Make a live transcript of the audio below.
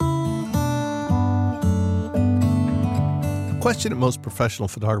question that most professional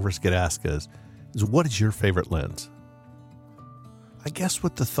photographers get asked is what is your favorite lens? I guess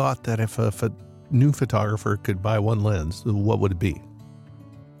with the thought that if a new photographer could buy one lens, what would it be?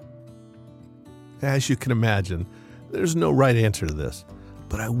 As you can imagine, there's no right answer to this,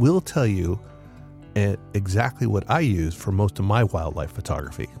 but I will tell you exactly what I use for most of my wildlife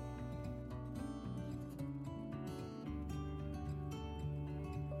photography.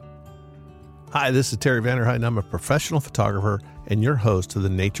 Hi, this is Terry Vanderheiden. I'm a professional photographer and your host of the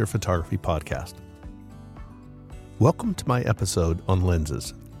Nature Photography Podcast. Welcome to my episode on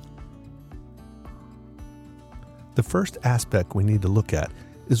lenses. The first aspect we need to look at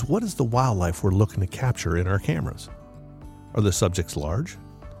is what is the wildlife we're looking to capture in our cameras? Are the subjects large?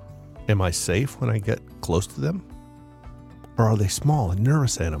 Am I safe when I get close to them? Or are they small and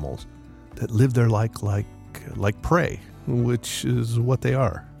nervous animals that live their life like prey, which is what they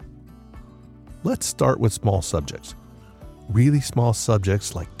are? Let's start with small subjects. Really small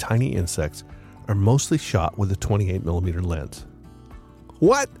subjects like tiny insects are mostly shot with a 28mm lens.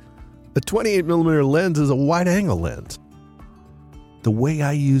 What? A 28mm lens is a wide-angle lens. The way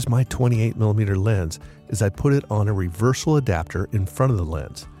I use my 28mm lens is I put it on a reversal adapter in front of the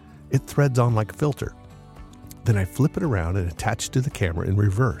lens. It threads on like a filter. Then I flip it around and attach it to the camera in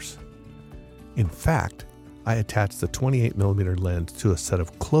reverse. In fact, I attach the 28mm lens to a set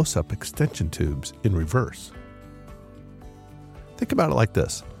of close-up extension tubes in reverse. Think about it like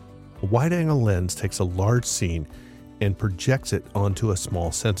this. A wide-angle lens takes a large scene and projects it onto a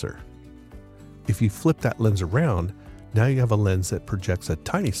small sensor. If you flip that lens around, now you have a lens that projects a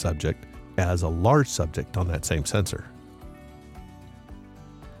tiny subject as a large subject on that same sensor.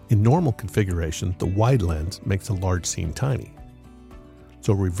 In normal configuration, the wide lens makes a large scene tiny.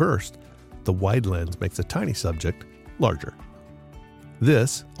 So reversed, the wide lens makes a tiny subject larger.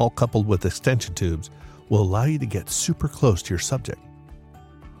 This, all coupled with extension tubes, will allow you to get super close to your subject.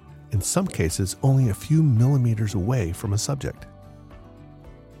 In some cases, only a few millimeters away from a subject.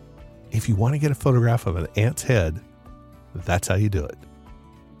 If you want to get a photograph of an ant's head, that's how you do it.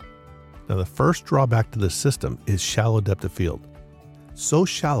 Now, the first drawback to this system is shallow depth of field. So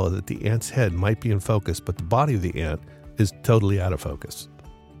shallow that the ant's head might be in focus, but the body of the ant is totally out of focus.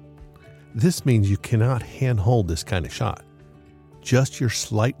 This means you cannot handhold this kind of shot. Just your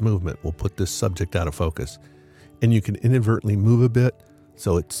slight movement will put this subject out of focus, and you can inadvertently move a bit,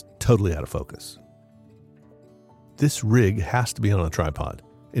 so it's totally out of focus. This rig has to be on a tripod.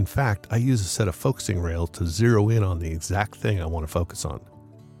 In fact, I use a set of focusing rails to zero in on the exact thing I want to focus on.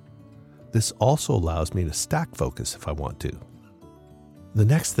 This also allows me to stack focus if I want to. The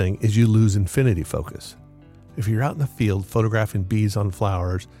next thing is you lose infinity focus. If you're out in the field photographing bees on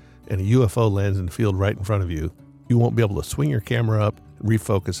flowers and a UFO lands in the field right in front of you, you won't be able to swing your camera up,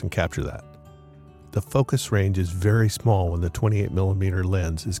 refocus, and capture that. The focus range is very small when the 28mm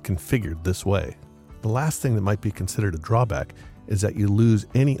lens is configured this way. The last thing that might be considered a drawback is that you lose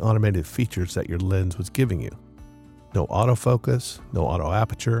any automated features that your lens was giving you. No autofocus, no auto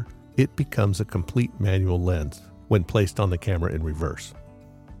aperture. It becomes a complete manual lens when placed on the camera in reverse.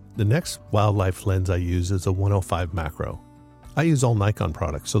 The next wildlife lens I use is a 105 macro. I use all Nikon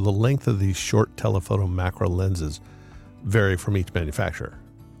products, so the length of these short telephoto macro lenses vary from each manufacturer.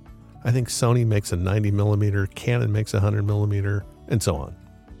 I think Sony makes a 90mm, Canon makes a 100mm, and so on.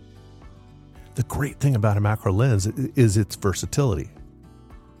 The great thing about a macro lens is its versatility.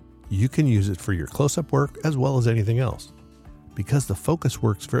 You can use it for your close-up work as well as anything else, because the focus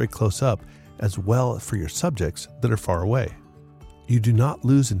works very close up as well for your subjects that are far away. You do not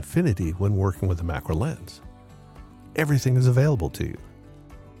lose infinity when working with a macro lens. Everything is available to you.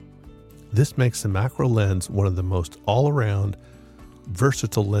 This makes the macro lens one of the most all-around,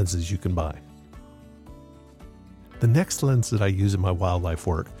 versatile lenses you can buy. The next lens that I use in my wildlife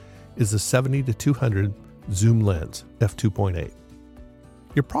work is the 70-200 zoom lens, f2.8.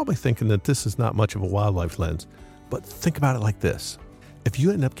 You're probably thinking that this is not much of a wildlife lens, but think about it like this. If you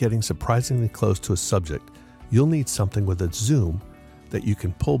end up getting surprisingly close to a subject, you'll need something with a zoom that you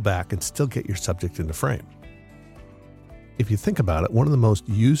can pull back and still get your subject into frame. If you think about it, one of the most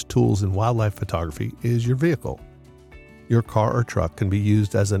used tools in wildlife photography is your vehicle. Your car or truck can be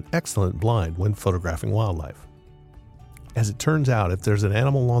used as an excellent blind when photographing wildlife. As it turns out, if there's an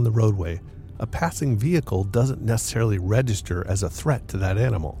animal on the roadway, a passing vehicle doesn't necessarily register as a threat to that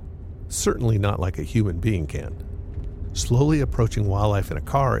animal. Certainly not like a human being can. Slowly approaching wildlife in a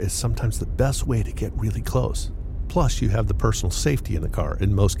car is sometimes the best way to get really close. Plus, you have the personal safety in the car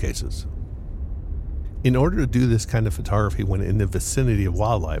in most cases. In order to do this kind of photography when in the vicinity of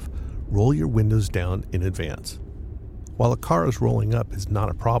wildlife, roll your windows down in advance. While a car is rolling up is not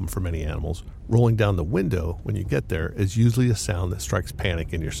a problem for many animals, rolling down the window when you get there is usually a sound that strikes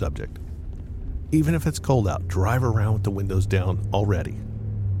panic in your subject. Even if it's cold out, drive around with the windows down already.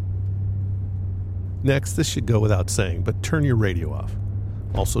 Next, this should go without saying, but turn your radio off.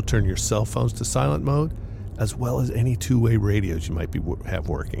 Also turn your cell phones to silent mode, as well as any two-way radios you might have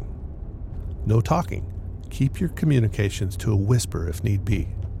working. No talking. Keep your communications to a whisper if need be.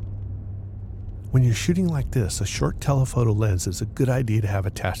 When you're shooting like this, a short telephoto lens is a good idea to have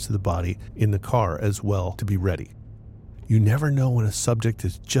attached to the body in the car as well to be ready. You never know when a subject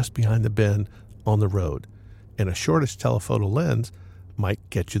is just behind the bend on the road, and a shortish telephoto lens might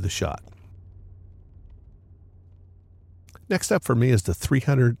get you the shot. Next up for me is the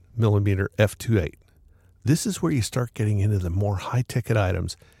 300mm f2.8. This is where you start getting into the more high-ticket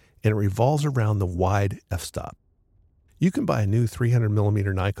items, and it revolves around the wide f-stop. You can buy a new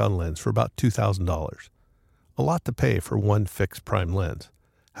 300mm Nikon lens for about $2,000. A lot to pay for one fixed prime lens.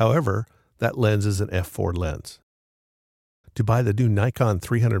 However, that lens is an f4 lens. To buy the new Nikon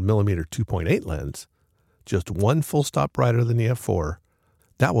 300mm 2.8 lens, just one full stop brighter than the f4,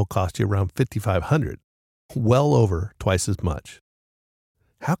 that will cost you around $5,500, well over twice as much.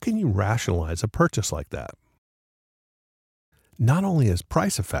 How can you rationalize a purchase like that? Not only is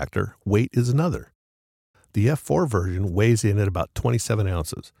price a factor, weight is another. The f4 version weighs in at about 27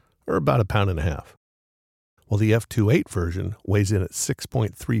 ounces, or about 1.5 pounds, while the f2.8 version weighs in at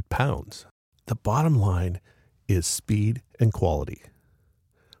 6.3 pounds. The bottom line is speed and quality.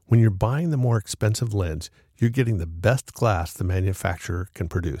 When you're buying the more expensive lens, you're getting the best glass the manufacturer can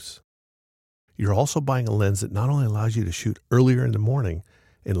produce. You're also buying a lens that not only allows you to shoot earlier in the morning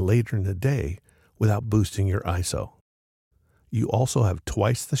and later in the day without boosting your ISO. You also have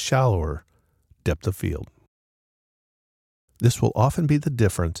twice the shallower depth of field. This will often be the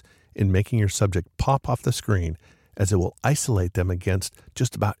difference in making your subject pop off the screen, as it will isolate them against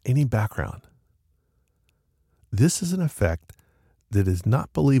just about any background. This is an effect that is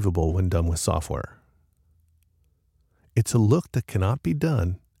not believable when done with software. It's a look that cannot be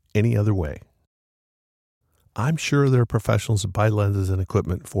done any other way. I'm sure there are professionals that buy lenses and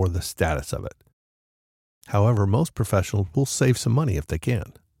equipment for the status of it. However, most professionals will save some money if they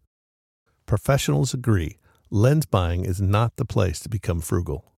can. Professionals agree, lens buying is not the place to become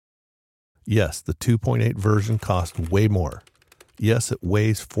frugal. Yes, the 2.8 version costs way more. Yes, it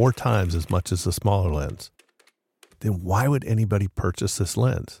weighs 4 times as much as the smaller lens. Then why would anybody purchase this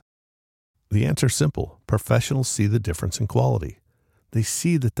lens? The answer is simple. Professionals see the difference in quality. They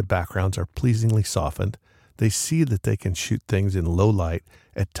see that the backgrounds are pleasingly softened. They see that they can shoot things in low light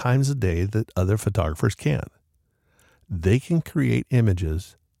at times of day that other photographers can. They can create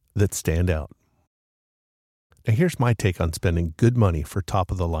images that stand out. Now here's my take on spending good money for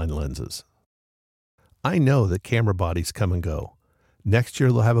top-of-the-line lenses. I know that camera bodies come and go. Next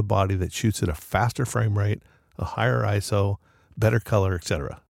year they'll have a body that shoots at a faster frame rate, a higher ISO, better color,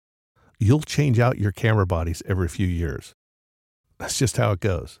 etc. You'll change out your camera bodies every few years. That's just how it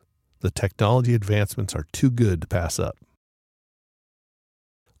goes. The technology advancements are too good to pass up.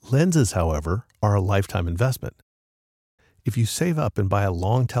 Lenses, however, are a lifetime investment. If you save up and buy a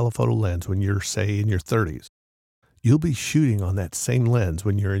long telephoto lens when you're, say, in your 30s, you'll be shooting on that same lens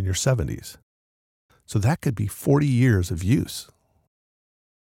when you're in your 70s. So that could be 40 years of use.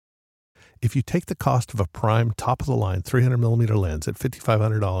 If you take the cost of a prime top-of-the-line 300mm lens at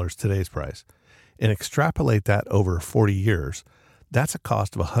 $5,500 today's price and extrapolate that over 40 years, that's a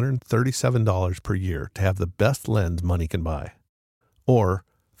cost of $137 per year to have the best lens money can buy, or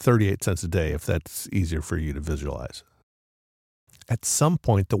 38 cents a day if that's easier for you to visualize. At some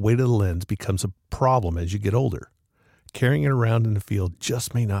point, the weight of the lens becomes a problem as you get older. Carrying it around in the field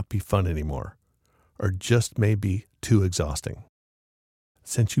just may not be fun anymore, or just may be too exhausting.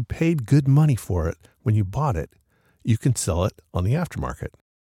 Since you paid good money for it when you bought it, you can sell it on the aftermarket.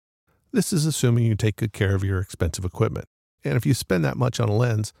 This is assuming you take good care of your expensive equipment. And if you spend that much on a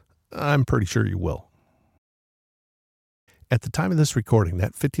lens, I'm pretty sure you will. At the time of this recording,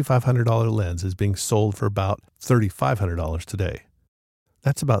 that $5,500 lens is being sold for about $3,500 today.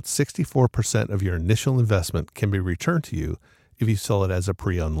 That's about 64% of your initial investment can be returned to you if you sell it as a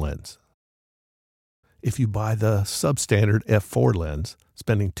pre-owned lens. If you buy the substandard f4 lens,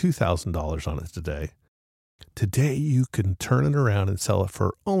 spending $2,000 on it today you can turn it around and sell it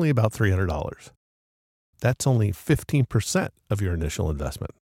for only about $300. That's only 15% of your initial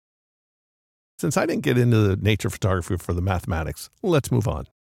investment. Since I didn't get into the nature photography for the mathematics, let's move on.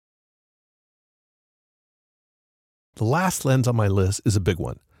 The last lens on my list is a big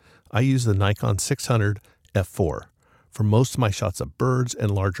one. I use the Nikon 600 f4 for most of my shots of birds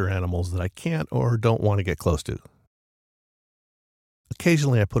and larger animals that I can't or don't want to get close to.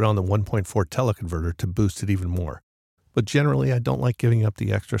 Occasionally I put on the 1.4 teleconverter to boost it even more, but generally I don't like giving up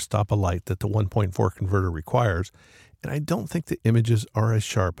the extra stop of light that the 1.4 converter requires, and I don't think the images are as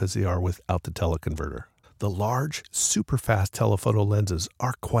sharp as they are without the teleconverter. The large, super fast telephoto lenses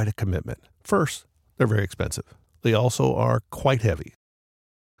are quite a commitment. First, they're very expensive. They also are quite heavy.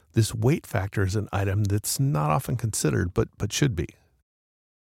 This weight factor is an item that's not often considered, but should be.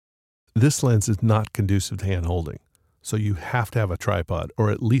 This lens is not conducive to hand holding, so you have to have a tripod or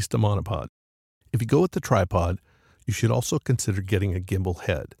at least a monopod. If you go with the tripod, you should also consider getting a gimbal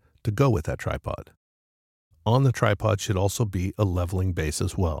head to go with that tripod. On the tripod should also be a leveling base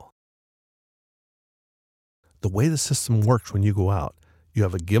as well. The way the system works when you go out, you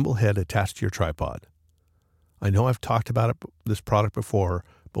have a gimbal head attached to your tripod. I know I've talked about this product before,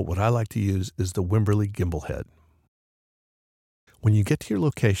 but what I like to use is the Wimberley gimbal head. When you get to your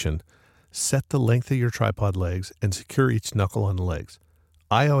location, set the length of your tripod legs and secure each knuckle on the legs.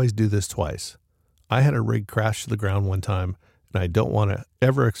 I always do this twice. I had a rig crash to the ground one time, and I don't want to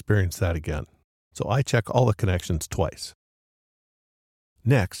ever experience that again. So I check all the connections twice.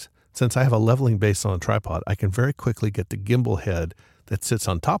 Next, since I have a leveling base on a tripod, I can very quickly get the gimbal head that sits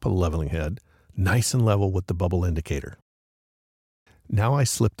on top of the leveling head nice and level with the bubble indicator. Now I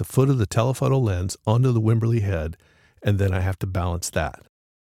slip the foot of the telephoto lens onto the Wimberley head, and then I have to balance that.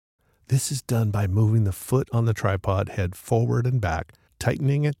 This is done by moving the foot on the tripod head forward and back,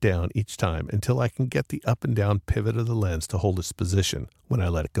 tightening it down each time until I can get the up and down pivot of the lens to hold its position when I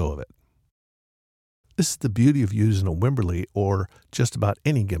let it go of it. This is the beauty of using a Wimberley or just about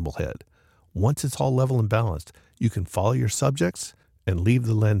any gimbal head. Once it's all level and balanced, you can follow your subjects and leave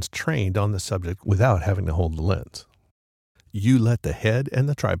the lens trained on the subject without having to hold the lens. You let the head and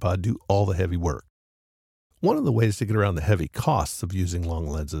the tripod do all the heavy work. One of the ways to get around the heavy costs of using long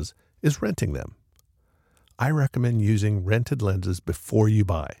lenses is renting them. I recommend using rented lenses before you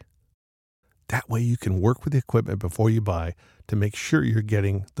buy. That way you can work with the equipment before you buy to make sure you're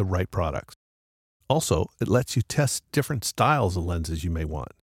getting the right products. Also, it lets you test different styles of lenses you may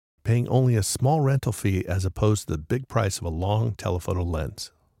want, paying only a small rental fee as opposed to the big price of a long telephoto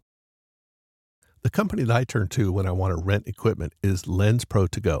lens. The company that I turn to when I want to rent equipment is Lens Pro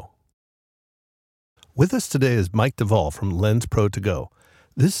To Go. With us today is Mike Duvall from Lens Pro To Go.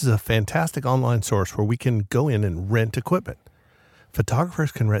 This is a fantastic online source where we can go in and rent equipment.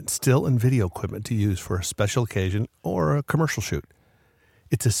 Photographers can rent still and video equipment to use for a special occasion or a commercial shoot.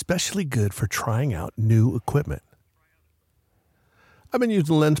 It's especially good for trying out new equipment. I've been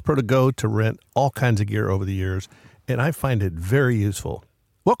using Lens Pro To Go to rent all kinds of gear over the years, and I find it very useful.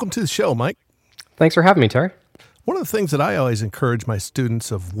 Welcome to the show, Mike. Thanks for having me, Terry. One of the things that I always encourage my students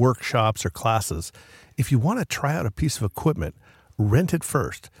of workshops or classes, if you want to try out a piece of equipment, rent it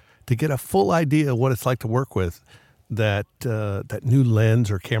first to get a full idea of what it's like to work with that new lens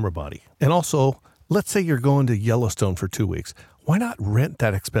or camera body. And also, let's say you're going to Yellowstone for 2 weeks. Why not rent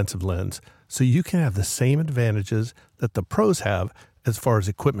that expensive lens so you can have the same advantages that the pros have as far as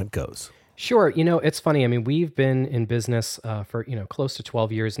equipment goes? Sure. It's funny. I mean, we've been in business for, close to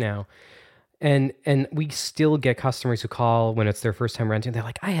 12 years now. And we still get customers who call when it's their first time renting. They're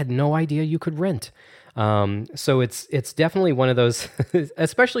like, I had no idea you could rent. So it's definitely one of those,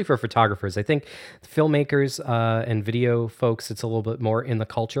 especially for photographers. I think filmmakers and video folks, it's a little bit more in the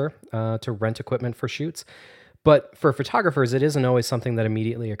culture to rent equipment for shoots. But for photographers, it isn't always something that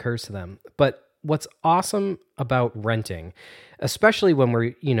immediately occurs to them. But what's awesome about renting, especially when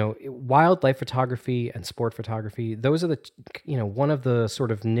we're, wildlife photography and sport photography, those are the, one of the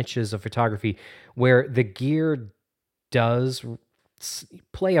sort of niches of photography where the gear does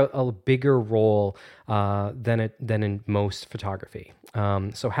play a bigger role than in most photography.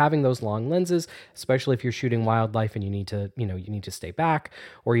 So having those long lenses, especially if you're shooting wildlife and you need to stay back,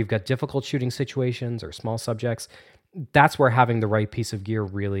 or you've got difficult shooting situations or small subjects, that's where having the right piece of gear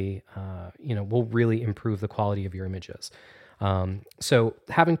really, will really improve the quality of your images. So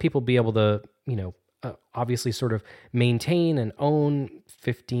having people be able to, obviously sort of maintain and own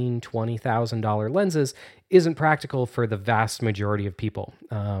 $15,000, $20,000 lenses isn't practical for the vast majority of people.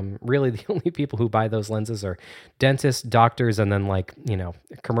 Really, the only people who buy those lenses are dentists, doctors, and then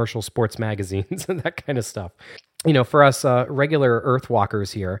commercial sports magazines and that kind of stuff. For us regular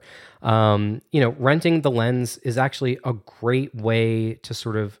earthwalkers here, renting the lens is actually a great way to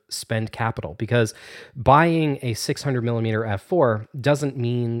sort of spend capital, because buying a 600 millimeter f4 doesn't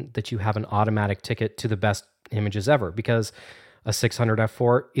mean that you have an automatic ticket to the best images ever, because a 600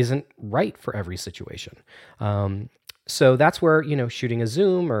 f4 isn't right for every situation. So that's where, shooting a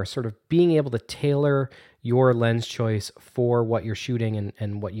zoom or sort of being able to tailor your lens choice for what you're shooting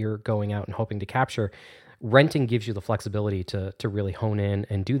and what you're going out and hoping to capture renting gives you the flexibility to really hone in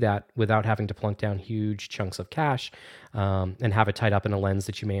and do that without having to plunk down huge chunks of cash and have it tied up in a lens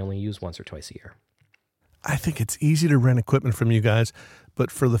that you may only use once or twice a year. I think it's easy to rent equipment from you guys,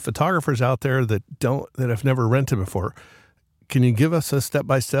 but for the photographers out there that have never rented before, can you give us a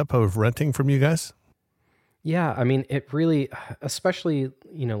step-by-step of renting from you guys? Yeah, I mean, it really, especially,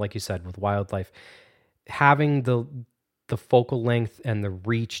 like you said, with wildlife, having the focal length and the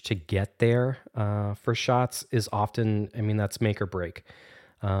reach to get there for shots is often, I mean, that's make or break.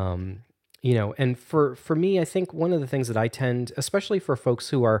 And for me, I think one of the things that I tend, especially for folks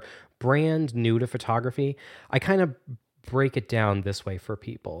who are brand new to photography, I kind of break it down this way for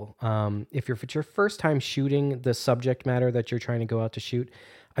people. If it's your first time shooting the subject matter that you're trying to go out to shoot,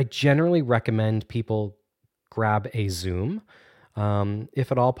 I generally recommend people grab a zoom,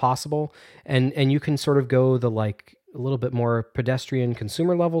 if at all possible, and you can sort of go the like a little bit more pedestrian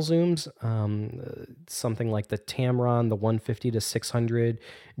consumer level zooms, something like the Tamron, the 150 to 600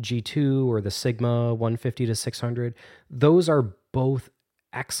 G2, or the Sigma 150 to 600. Those are both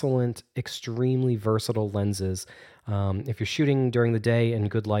excellent, extremely versatile lenses. If you're shooting during the day in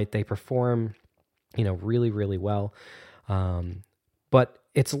good light, they perform, really, really well. But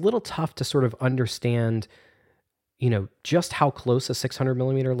it's a little tough to sort of understand, just how close a 600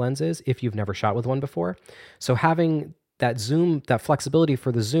 millimeter lens is if you've never shot with one before. So having that zoom, that flexibility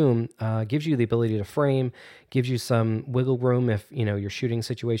for the zoom, gives you the ability to frame, gives you some wiggle room if, your shooting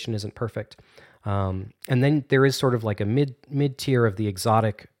situation isn't perfect. And then there is sort of like a mid tier of the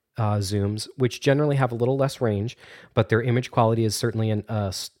exotic zooms, which generally have a little less range, but their image quality is certainly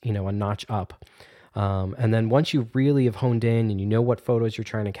a notch up. And then once you really have honed in and you know what photos you're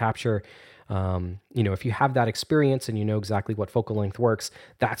trying to capture, if you have that experience and you know exactly what focal length works,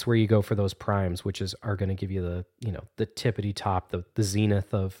 that's where you go for those primes, which are going to give you the tippity top, the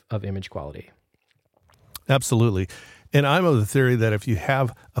zenith of image quality. Absolutely. And I'm of the theory that if you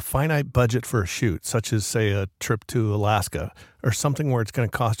have a finite budget for a shoot, such as, say, a trip to Alaska or something where it's going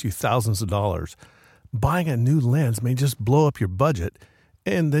to cost you thousands of dollars, buying a new lens may just blow up your budget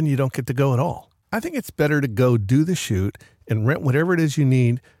and then you don't get to go at all. I think it's better to go do the shoot and rent whatever it is you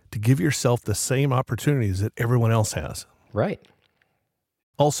need to give yourself the same opportunities that everyone else has. Right.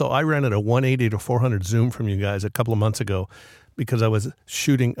 Also, I rented a 180 to 400 zoom from you guys a couple of months ago because I was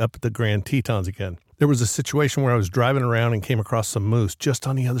shooting up at the Grand Tetons again. There was a situation where I was driving around and came across some moose just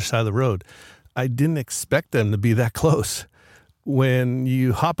on the other side of the road. I didn't expect them to be that close. When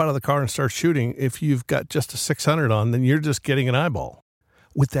you hop out of the car and start shooting, if you've got just a 600 on, then you're just getting an eyeball.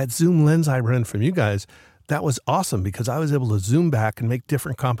 With that zoom lens I rented from you guys, that was awesome because I was able to zoom back and make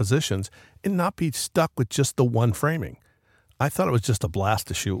different compositions and not be stuck with just the one framing. I thought it was just a blast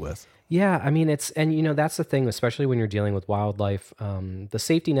to shoot with. Yeah, I mean, that's the thing, especially when you're dealing with wildlife. The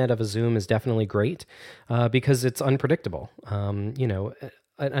safety net of a zoom is definitely great because it's unpredictable. And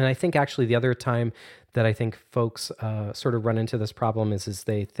I think actually the other time that I think folks sort of run into this problem is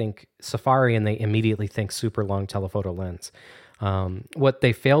they think safari and they immediately think super long telephoto lens. What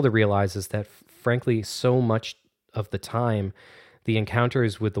they fail to realize is that, frankly, so much of the time, the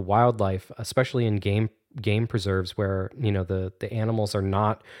encounters with the wildlife, especially in game preserves where, the animals are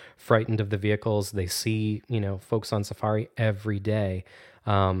not frightened of the vehicles, they see, folks on safari every day.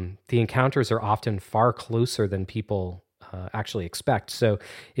 The encounters are often far closer than people actually expect. So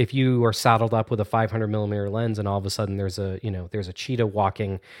if you are saddled up with a 500 millimeter lens and all of a sudden there's a cheetah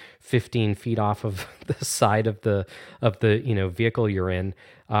walking 15 feet off of the side of the vehicle you're in,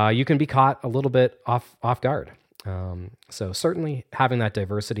 you can be caught a little bit off guard. So certainly having that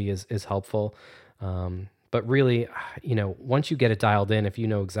diversity is helpful. But really, once you get it dialed in, if you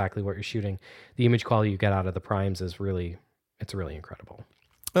know exactly what you're shooting, the image quality you get out of the primes is really incredible.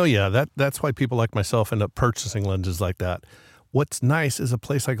 Oh, yeah, that's why people like myself end up purchasing lenses like that. What's nice is a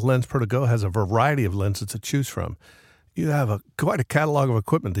place like Lens Pro To Go has a variety of lenses to choose from. You have quite a catalog of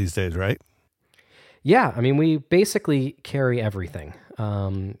equipment these days, right? Yeah, I mean, we basically carry everything.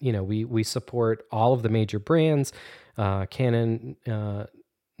 We support all of the major brands, Canon,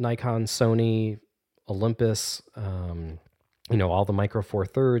 Nikon, Sony, Olympus, all the Micro Four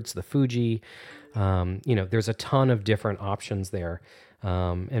Thirds, the Fuji. There's a ton of different options there.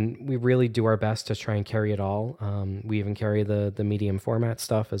 And we really do our best to try and carry it all. We even carry the medium format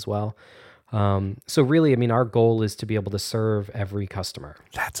stuff as well. So really, I mean, our goal is to be able to serve every customer.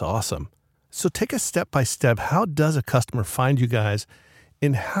 That's awesome. So take us step by step. How does a customer find you guys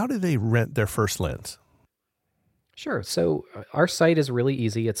and how do they rent their first lens? Sure. So our site is really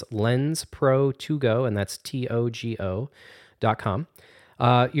easy. It's lenspro2go, and that's TOGO.com.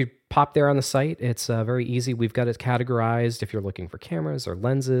 You pop there on the site. It's very easy. We've got it categorized if you're looking for cameras or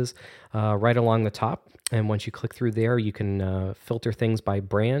lenses right along the top. And once you click through there, you can filter things by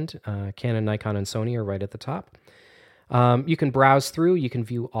brand. Canon, Nikon, and Sony are right at the top. You can browse through. You can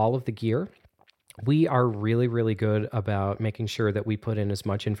view all of the gear. We are really, really good about making sure that we put in as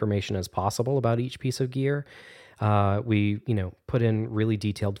much information as possible about each piece of gear. We, put in really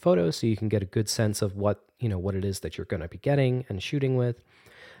detailed photos so you can get a good sense of what it is that you're going to be getting and shooting with.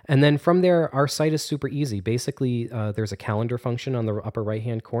 And then from there, our site is super easy. Basically, there's a calendar function on the upper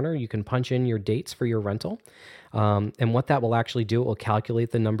right-hand corner. You can punch in your dates for your rental. And what that will actually do, it will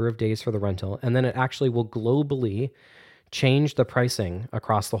calculate the number of days for the rental. And then it actually will globally change the pricing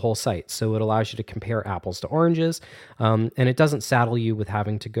across the whole site. So it allows you to compare apples to oranges. And it doesn't saddle you with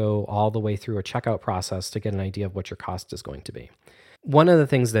having to go all the way through a checkout process to get an idea of what your cost is going to be. One of the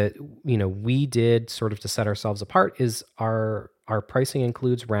things that, we did sort of to set ourselves apart is our pricing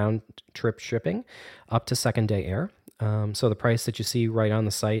includes round trip shipping up to second day air. So the price that you see right on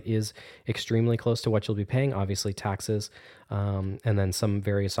the site is extremely close to what you'll be paying. Obviously, taxes and then some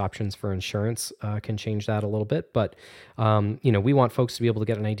various options for insurance can change that a little bit. But, we want folks to be able to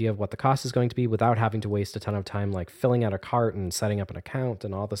get an idea of what the cost is going to be without having to waste a ton of time like filling out a cart and setting up an account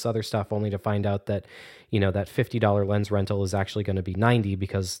and all this other stuff, only to find out that, that $50 lens rental is actually going to be $90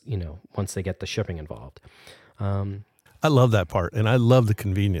 because, once they get the shipping involved. I love that part, and I love the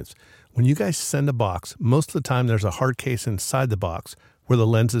convenience. When you guys send a box, most of the time there's a hard case inside the box where the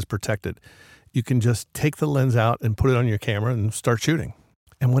lens is protected. You can just take the lens out and put it on your camera and start shooting.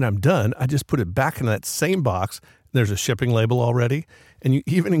 And when I'm done, I just put it back in that same box. There's a shipping label already, and you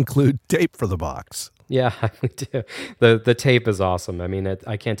even include tape for the box. Yeah, we do. The tape is awesome. I mean,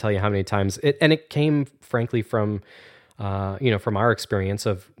 I can't tell you how many times it came, frankly, from from our experience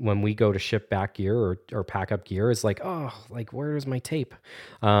of when we go to ship back gear or pack up gear, is like, where's my tape?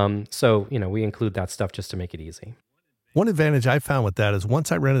 So we include that stuff just to make it easy. One advantage I found with that is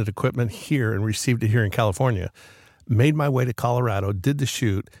once I rented equipment here and received it here in California, made my way to Colorado, did the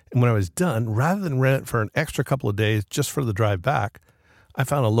shoot, and when I was done, rather than rent it for an extra couple of days just for the drive back, I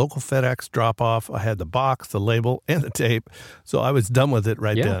found a local FedEx drop-off. I had the box, the label, and the tape, so I was done with it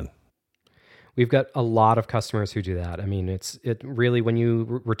right then. We've got a lot of customers who do that. I mean, it really, when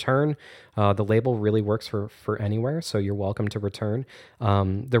you return, the label really works for anywhere, so you're welcome to return.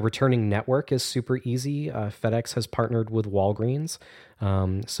 The returning network is super easy. FedEx has partnered with Walgreens.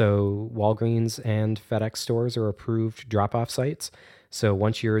 So Walgreens and FedEx stores are approved drop-off sites. So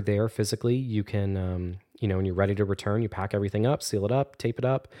once you're there physically, you can, when you're ready to return, you pack everything up, seal it up, tape it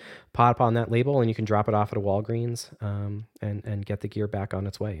up, pop on that label, and you can drop it off at a Walgreens and get the gear back on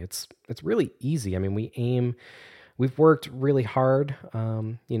its way. It's really easy. I mean, we've worked really hard,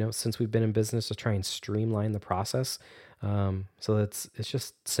 since we've been in business to try and streamline the process. So it's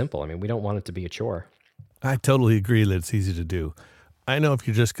just simple. I mean, we don't want it to be a chore. I totally agree that it's easy to do. I know if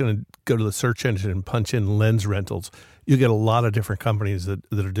you're just going to go to the search engine and punch in lens rentals, you get a lot of different companies that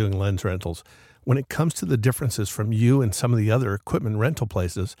are doing lens rentals. When it comes to the differences from you and some of the other equipment rental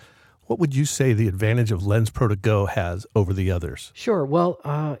places, what would you say the advantage of Lens Pro To Go has over the others? Sure. Well,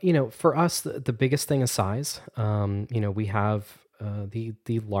 for us, the biggest thing is size. We have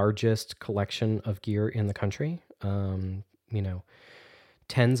the largest collection of gear in the country.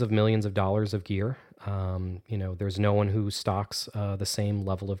 Tens of millions of dollars of gear. There's no one who stocks the same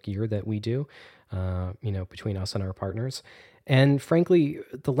level of gear that we do, between us and our partners. And frankly,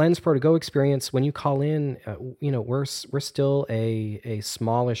 the Lens Pro To Go experience, when you call in, we're still a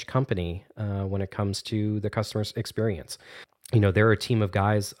smallish company when it comes to the customer experience. They're a team of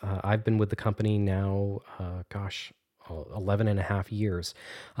guys. I've been with the company now, 11 and a half years.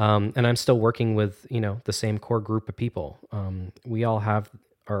 And I'm still working with, the same core group of people.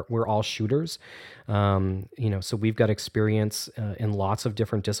 We're all shooters. So we've got experience in lots of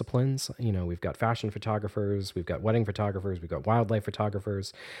different disciplines. We've got fashion photographers, we've got wedding photographers, we've got wildlife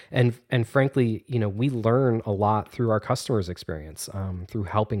photographers. And frankly, we learn a lot through our customers' experience, through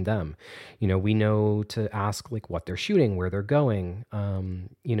helping them. We know to ask like what they're shooting, where they're going.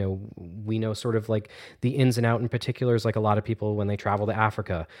 We know sort of like the ins and out and particulars, like a lot of people when they travel to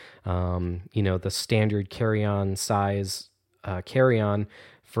Africa, the standard carry-on size carry-on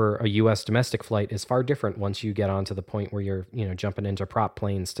for a U.S. domestic flight is far different once you get onto the point where you're, jumping into prop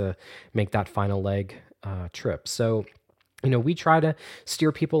planes to make that final leg trip. So, we try to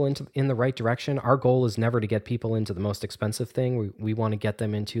steer people in the right direction. Our goal is never to get people into the most expensive thing. We want to get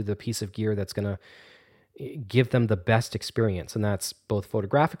them into the piece of gear that's going to give them the best experience, and that's both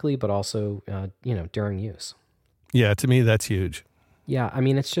photographically, but also, during use. Yeah, to me, that's huge. Yeah, I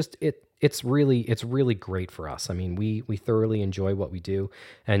mean, it's just it's really great for us. I mean, we thoroughly enjoy what we do,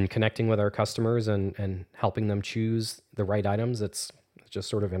 and connecting with our customers and helping them choose the right items. It's just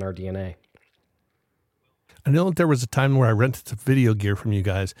sort of in our DNA. I know there was a time where I rented some video gear from you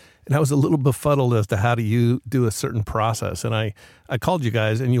guys, and I was a little befuddled as to how do you do a certain process. And I called you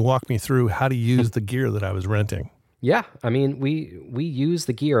guys, and you walked me through how to use the gear that I was renting. Yeah, I mean, we use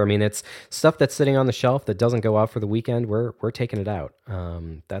the gear. I mean, it's stuff that's sitting on the shelf that doesn't go out for the weekend. We're taking it out.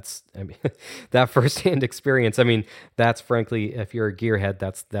 That's, I mean, that firsthand experience. I mean, that's frankly, if you're a gearhead,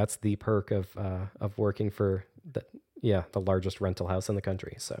 that's the perk of working for the largest rental house in the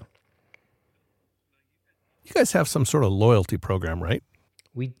country. So. You guys have some sort of loyalty program, right?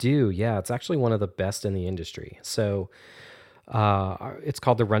 We do, yeah. It's actually one of the best in the industry. So it's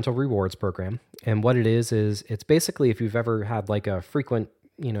called the Rental Rewards Program. And what it is it's basically if you've ever had like a frequent,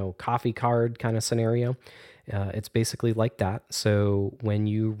 coffee card kind of scenario, it's basically like that. So when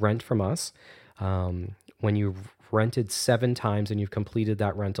you rent from us, when you've rented 7 times and you've completed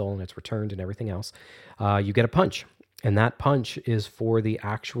that rental and it's returned and everything else, you get a punch. And that punch is for the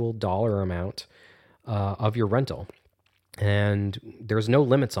actual dollar amount of your rental, and there's no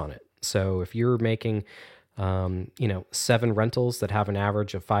limits on it. So if you're making, 7 rentals that have an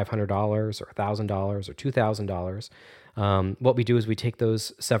average of $500 or $1,000 or $2,000, what we do is we take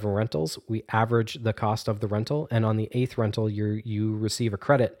those 7 rentals, we average the cost of the rental, and on the 8th rental, you receive a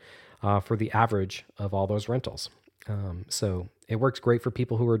credit for the average of all those rentals. So it works great for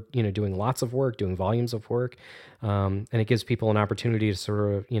people who are, doing lots of work, doing volumes of work. And it gives people an opportunity to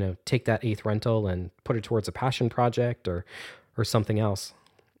sort of, take that 8th rental and put it towards a passion project or something else.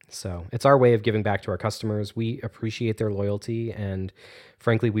 So it's our way of giving back to our customers. We appreciate their loyalty, and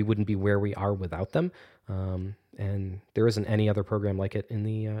frankly, we wouldn't be where we are without them. And there isn't any other program like it in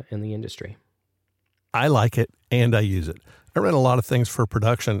the industry. I like it and I use it. I rent a lot of things for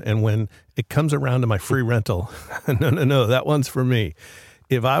production, and when it comes around to my free rental, no, that one's for me.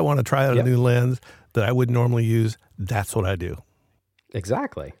 If I want to try out a new lens that I would normally use, that's what I do.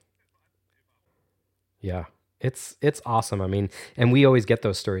 Exactly. Yeah. It's awesome. I mean, and we always get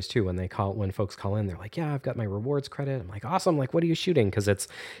those stories too when folks call in, they're like, yeah, I've got my rewards credit. I'm like, awesome. Like, what are you shooting? Cause that's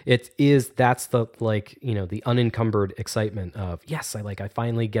the, like, the unencumbered excitement of, yes, I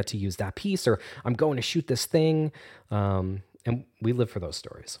finally get to use that piece, or I'm going to shoot this thing. And we live for those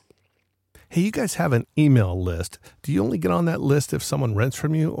stories. Hey, you guys have an email list. Do you only get on that list if someone rents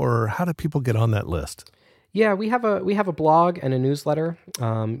from you, or how do people get on that list? Yeah, we have a blog and a newsletter.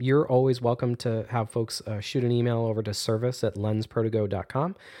 You're always welcome to have folks shoot an email over to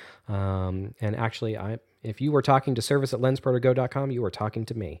service@lensprotogo.com. And actually, if you were talking to service@lensprotogo.com, you were talking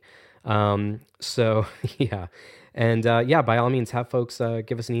to me. So yeah. And by all means, have folks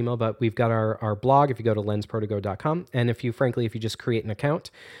give us an email. But we've got our blog if you go to lensprotogo.com. And if you just create an account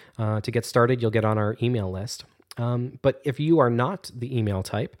to get started, you'll get on our email list. But if you are not the email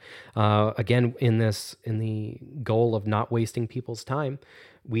type, again, in the goal of not wasting people's time,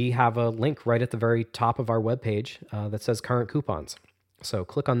 we have a link right at the very top of our webpage that says current coupons. So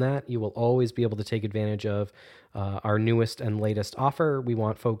click on that. You will always be able to take advantage of our newest and latest offer. We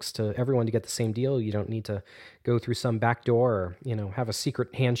want everyone to get the same deal. You don't need to go through some back door or, have a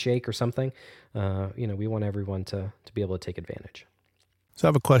secret handshake or something. We want everyone to be able to take advantage. So I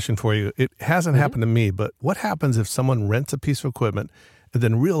have a question for you. It hasn't happened to me, but what happens if someone rents a piece of equipment and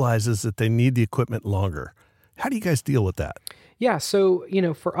then realizes that they need the equipment longer? How do you guys deal with that? Yeah, so,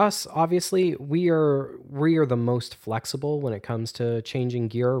 for us, obviously, we are the most flexible when it comes to changing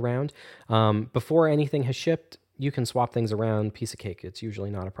gear around. Before anything has shipped, you can swap things around, piece of cake. It's usually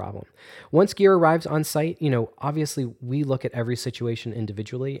not a problem. Once gear arrives on site, obviously we look at every situation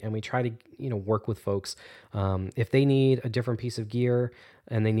individually, and we try to, work with folks. If they need a different piece of gear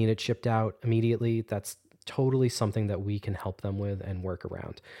and they need it shipped out immediately, that's totally something that we can help them with and work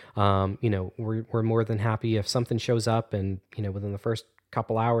around. We're more than happy if something shows up and, within the first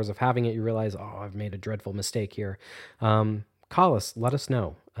couple hours of having it, you realize, oh, I've made a dreadful mistake here. Call us, let us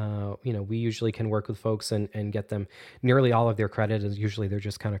know. We usually can work with folks and get them nearly all of their credit. Is usually they're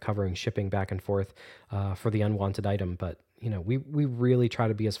just kind of covering shipping back and forth for the unwanted item. But we really try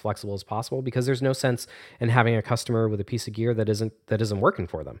to be as flexible as possible, because there's no sense in having a customer with a piece of gear that isn't working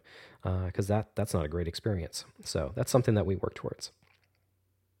for them, because that's not a great experience. So that's something that we work towards.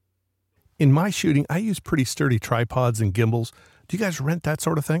 In my shooting, I use pretty sturdy tripods and gimbals. Do you guys rent that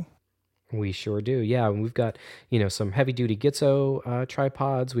sort of thing? We sure do. Yeah. And we've got, some heavy duty Gitzo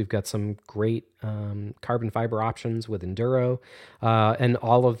tripods. We've got some great carbon fiber options with Enduro, and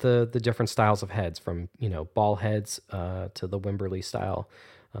all of the different styles of heads, from, ball heads to the Wimberley style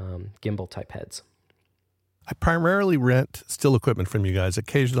gimbal type heads. I primarily rent still equipment from you guys.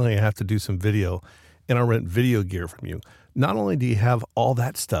 Occasionally I have to do some video, and I'll rent video gear from you. Not only do you have all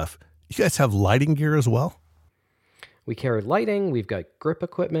that stuff, you guys have lighting gear as well? We carry lighting. We've got grip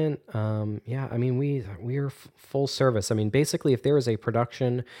equipment. We are full service. I mean, basically, if there is a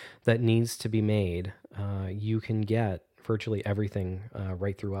production that needs to be made, you can get virtually everything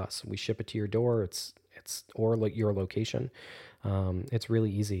right through us. We ship it to your door. Your location. It's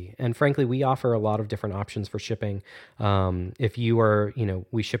really easy. And frankly, we offer a lot of different options for shipping. If you are,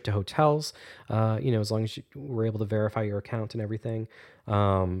 we ship to hotels, as long as we're able to verify your account and everything.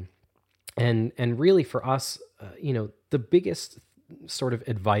 And really for us, the biggest sort of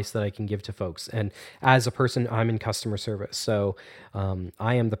advice that I can give to folks, and as a person, I'm in customer service. So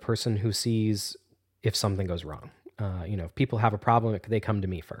I am the person who sees if something goes wrong. If people have a problem, they come to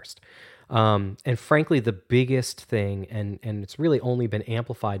me first. And frankly, the biggest thing, and it's really only been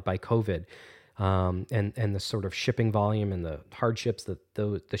amplified by COVID, and the sort of shipping volume and the hardships that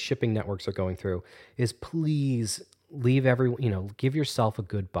the shipping networks are going through, is please give yourself a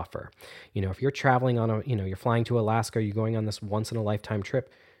good buffer. If you're traveling on you're flying to Alaska, you're going on this once in a lifetime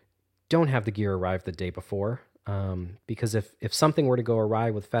trip, don't have the gear arrive the day before. Because if something were to go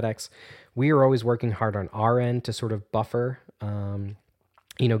awry with FedEx, we are always working hard on our end to sort of buffer,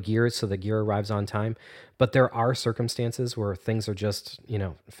 gears so the gear arrives on time. But there are circumstances where things are just,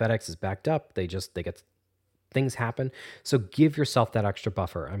 FedEx is backed up. Things happen. So give yourself that extra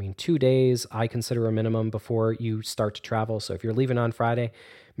buffer. I mean, 2 days, I consider a minimum before you start to travel. So if you're leaving on Friday,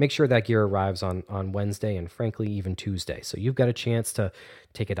 make sure that gear arrives on Wednesday and frankly, even Tuesday. So you've got a chance to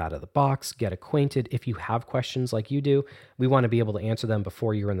take it out of the box, get acquainted. If you have questions like you do, we want to be able to answer them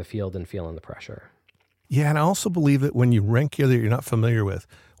before you're in the field and feeling the pressure. Yeah, and I also believe that when you rent gear that you're not familiar with,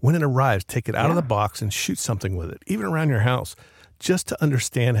 when it arrives, take it out of the box and shoot something with it, even around your house, just to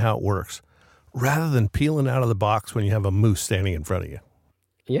understand how it works, rather than peeling out of the box when you have a moose standing in front of you.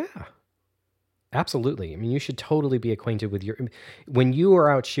 Yeah, absolutely. I mean, you should totally be acquainted with when you are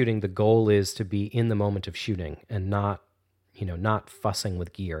out shooting, the goal is to be in the moment of shooting and not fussing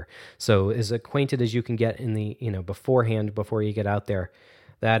with gear. So as acquainted as you can get in the, beforehand, before you get out there,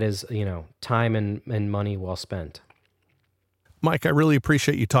 that is, time and money well spent. Mike, I really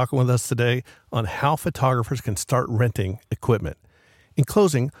appreciate you talking with us today on how photographers can start renting equipment. In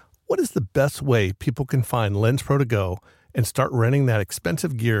closing, what is the best way people can find LensPro to go and start renting that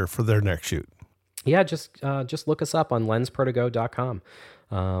expensive gear for their next shoot? Yeah, just look us up on lensprotogo.com.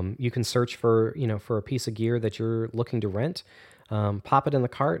 You can search for a piece of gear that you're looking to rent, pop it in the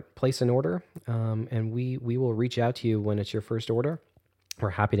cart, place an order, and we will reach out to you when it's your first order.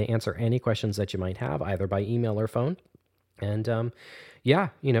 We're happy to answer any questions that you might have, either by email or phone. And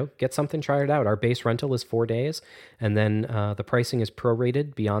get something, try it out. Our base rental is 4 days, and then the pricing is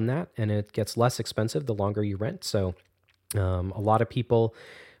prorated beyond that, and it gets less expensive the longer you rent. So a lot of people,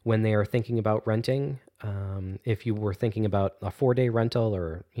 when they are thinking about renting, if you were thinking about a 4-day rental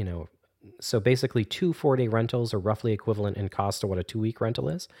or, so basically 2 4-day rentals are roughly equivalent in cost to what a 2-week rental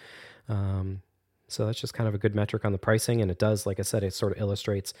is. So that's just kind of a good metric on the pricing. And it does, like I said, it sort of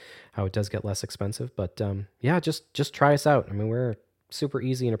illustrates how it does get less expensive. But just try us out. I mean, we're super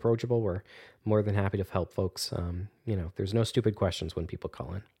easy and approachable. We're more than happy to help folks. There's no stupid questions when people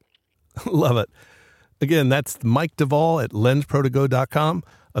call in. Love it. Again, that's Mike Duvall at lensprotogo.com.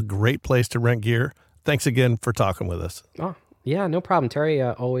 A great place to rent gear. Thanks again for talking with us. Oh, yeah, no problem, Terry.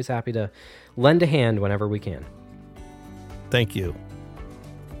 Always happy to lend a hand whenever we can. Thank you.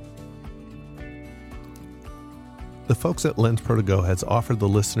 The folks at LensPro To Go has offered the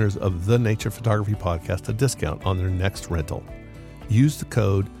listeners of the Nature Photography Podcast a discount on their next rental. Use the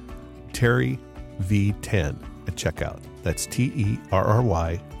code TerryV10 at checkout. That's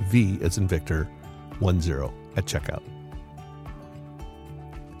TERRYV as in Victor 10 at checkout.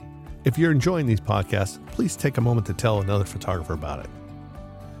 If you're enjoying these podcasts, please take a moment to tell another photographer about it.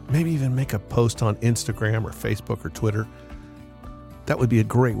 Maybe even make a post on Instagram or Facebook or Twitter. That would be a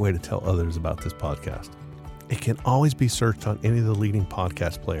great way to tell others about this podcast. It can always be searched on any of the leading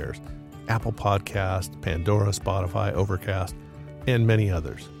podcast players, Apple Podcasts, Pandora, Spotify, Overcast, and many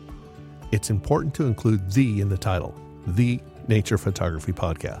others. It's important to include "the" in the title, The Nature Photography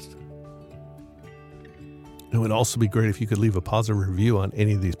Podcast. It would also be great if you could leave a positive review on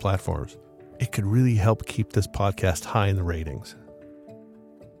any of these platforms. It could really help keep this podcast high in the ratings.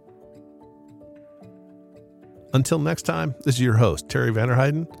 Until next time, this is your host, Terry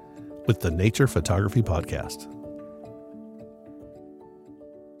Vanderheiden, with the Nature Photography Podcast.